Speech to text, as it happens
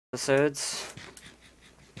episodes.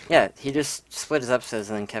 Yeah, he just split his episodes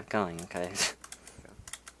and then kept going, okay.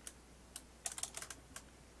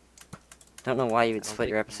 Don't know why you would split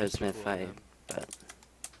your episodes mid-fight, but...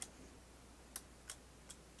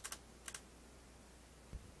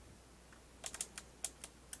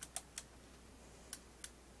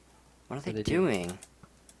 What are they doing?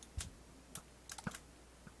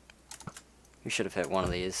 You should have hit one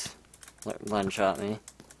of these. Len shot me.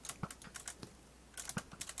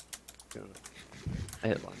 I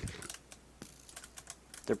hit Len.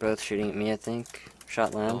 They're both shooting at me, I think.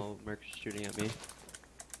 Shot Len. Oh, Merc's shooting at me.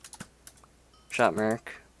 Shot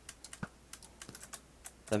Merc.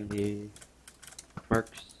 70.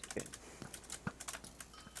 Merc's. Okay.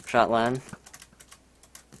 Shot Len.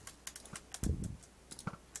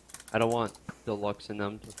 I don't want Deluxe in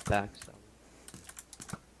them to backstab.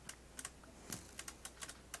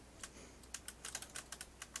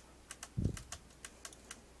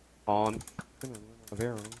 Oh, I'm gonna run out of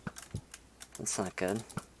arrows. That's not good.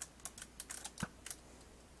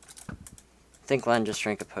 I think Len just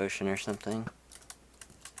drank a potion or something.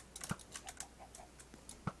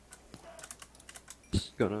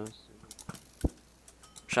 Just gonna.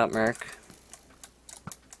 Shot Merc.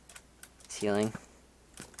 He's healing.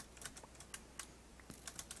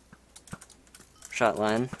 Shot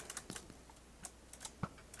Len.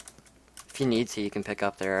 If you need to, you can pick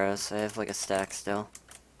up the arrows. I have like a stack still.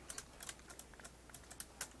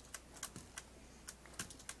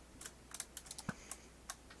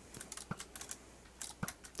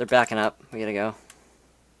 They're backing up. We gotta go.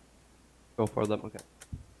 Go for them. Okay.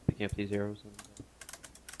 Picking up these arrows. And,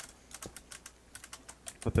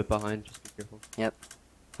 a bit behind. Just be careful. Yep.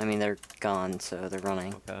 I mean, they're gone, so they're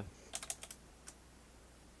running. Okay.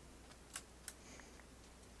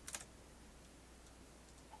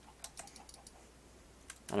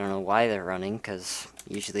 I don't know why they're running, because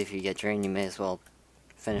usually if you get drained, you may as well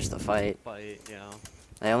finish the fight. Yeah.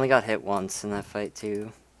 I only got hit once in that fight,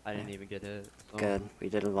 too. I didn't even get it. So. Good. We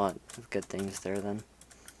did a lot of good things there, then.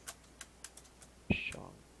 Shot.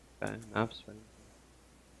 Okay, map's fine.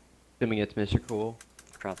 Assuming it's Mr. Cool.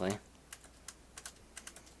 Probably.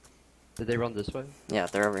 Did they run this way? Yeah,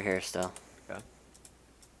 they're over here still. Okay.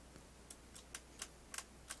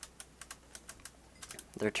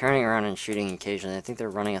 They're turning around and shooting occasionally. I think they're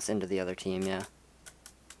running us into the other team, yeah.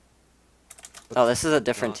 Oh, this is a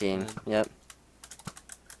different team. Yep.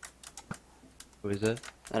 Who is it?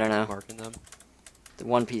 I don't know. Marking them?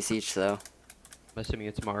 One piece each, though. I'm assuming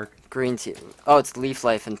it's Mark. Green team. Oh, it's Leaf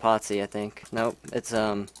Life and Potsy, I think. Nope, it's,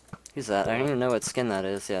 who's that? I don't even know what skin that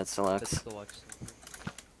is. Yeah, it's Deluxe. It's Deluxe.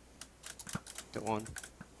 Get one.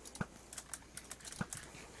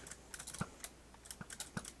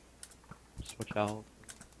 Switch out.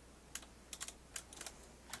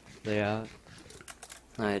 They at?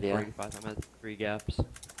 No idea. 45. I'm at 3 gaps.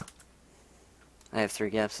 I have 3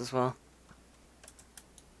 gaps as well.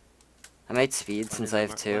 I might speed since I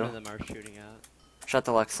have 2. One of them are shooting at. Shot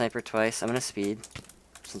the Lux Sniper twice. I'm gonna speed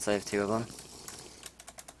since I have 2 of them.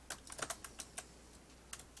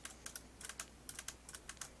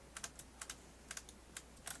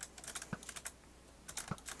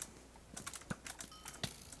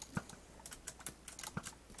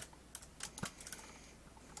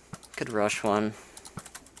 Could rush one.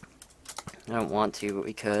 I don't want to, but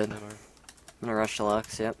we could. I'm gonna rush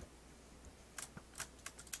Deluxe, yep.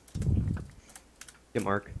 Get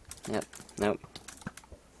Mark. Yep, nope.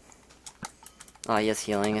 Oh, he has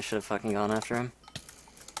healing. I should have fucking gone after him.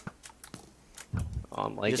 Oh,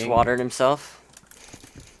 I'm He lagging. just watered himself.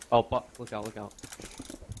 Oh, look out, look out.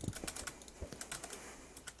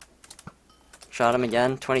 Shot him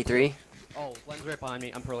again, 23. Oh, Len's right behind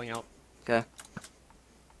me. I'm purling out. Okay.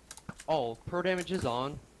 Oh, pro damage is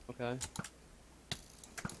on. Okay.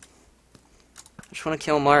 I just want to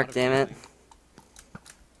kill Mark, damn it.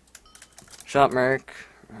 Shot Merc.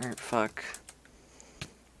 Alright, fuck.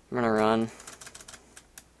 I'm gonna run.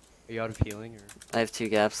 Are you out of healing or? I have 2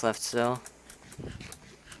 gaps left still.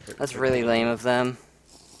 That's really lame of them.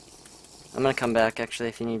 I'm gonna come back actually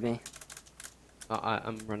if you need me.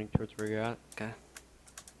 I'm running towards where you're at. Okay.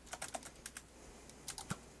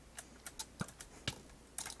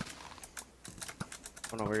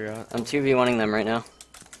 I don't know where you're at. I'm 2v1ing them right now.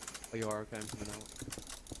 Oh, you are? Okay, I'm coming out.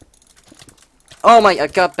 Oh my, I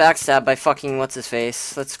got backstabbed by fucking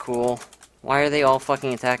what's-his-face. That's cool. Why are they all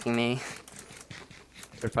fucking attacking me?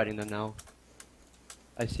 They're fighting them now.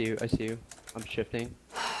 I see you, I see you. I'm shifting.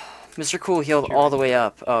 Mr. Cool healed all the way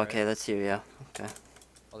up. Oh, okay, that's you, yeah. Okay.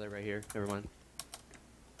 Oh, they're right here. Never mind.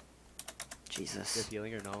 Jesus. You have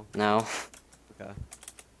healing or no? No. Okay.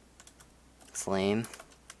 It's lame.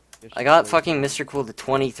 I got fucking Mr. Cool to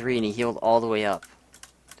 23 and he healed all the way up.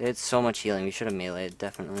 They had so much healing. We should have meleeed,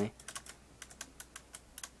 definitely.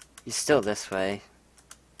 He's still this way.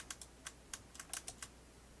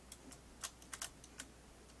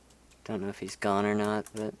 Don't know if he's gone or not,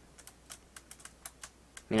 but...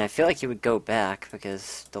 I mean, I feel like he would go back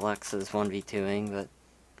because Deluxe is 1v2ing, but...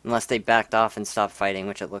 Unless they backed off and stopped fighting,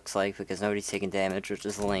 which it looks like, because nobody's taking damage, which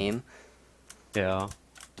is lame. Yeah.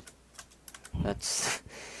 That's...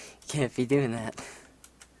 You can't be doing that.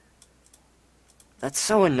 That's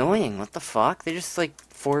so annoying, what the fuck? They just, like,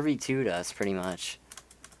 4v2'd us, pretty much.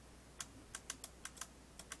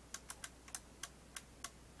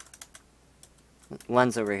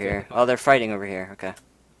 Len's over here. Oh, they're fighting over here, okay.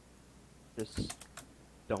 Just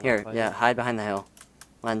don't Here, fight. yeah, hide behind the hill.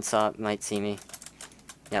 Len might see me.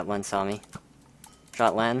 Yeah, Len saw me.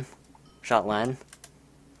 Shot Len. Shot Len.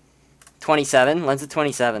 27. Len's at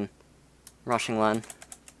 27. Rushing Len.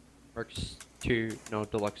 Merc's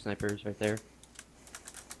deluxe snipers right there.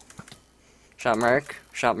 Shot Merc.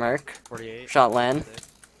 Shot Merc. 48. Shot Len.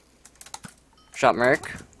 Shot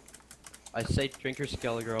Merc. I say drink your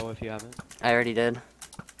Skelligro if you haven't. I already did.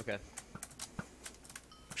 Okay.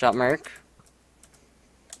 Shot Merc.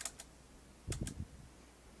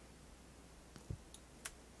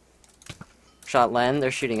 Shot Len. They're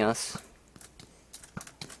shooting us.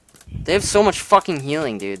 They have so much fucking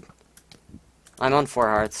healing, dude. I'm on 4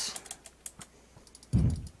 hearts.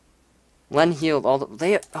 Len healed all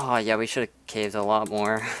the... Oh, yeah, we should have caved a lot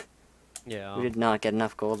more. Yeah. We did not get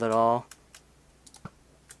enough gold at all.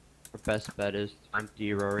 Our best bet is I'm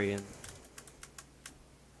D-Rory and...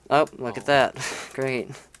 Oh, look at that. Great.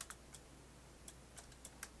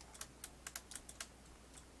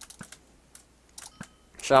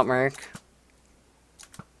 Shot Merc.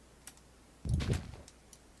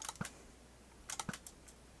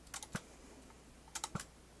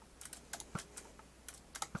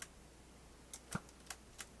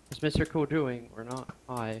 What's Mr. Cool doing? Or not?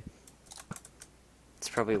 I. That's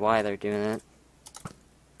probably why they're doing it.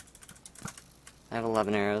 I have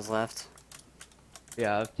 11 arrows left.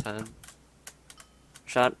 Yeah, I have 10.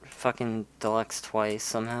 Shot fucking Deluxe twice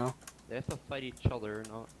somehow. They have to fight each other,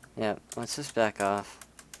 not... Yeah, let's just back off.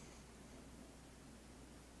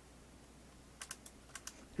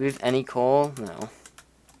 Do we have any coal? No.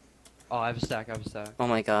 Oh, I have a stack, I have a stack. Oh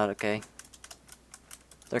my god, okay.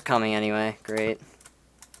 They're coming anyway, great.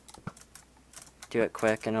 Do it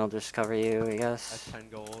quick and I'll just cover you, I I guess. have 10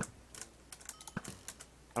 gold.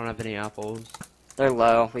 I don't have any apples. They're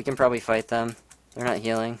low, we can probably fight them. They're not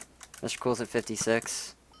healing. Mr. Cool's at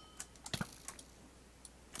 56.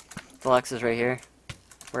 Deluxe is right here.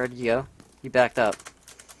 Where did you go? You backed up.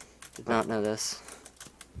 Did not know this.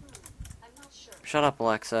 I'm not sure. Shut up,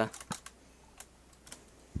 Alexa.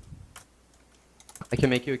 I can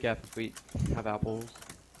make you a gap if we have apples.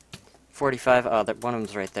 45. Oh, one of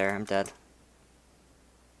them's right there. I'm dead.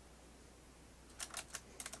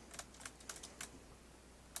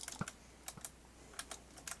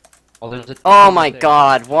 Oh, there's a... Oh my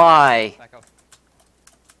god, why? Back up.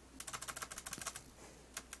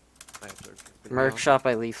 Merc shot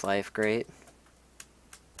by Leaf Life, great.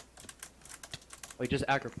 Oh, he just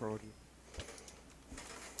aggro-pro'd you.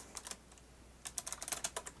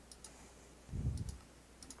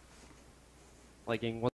 Liking, what?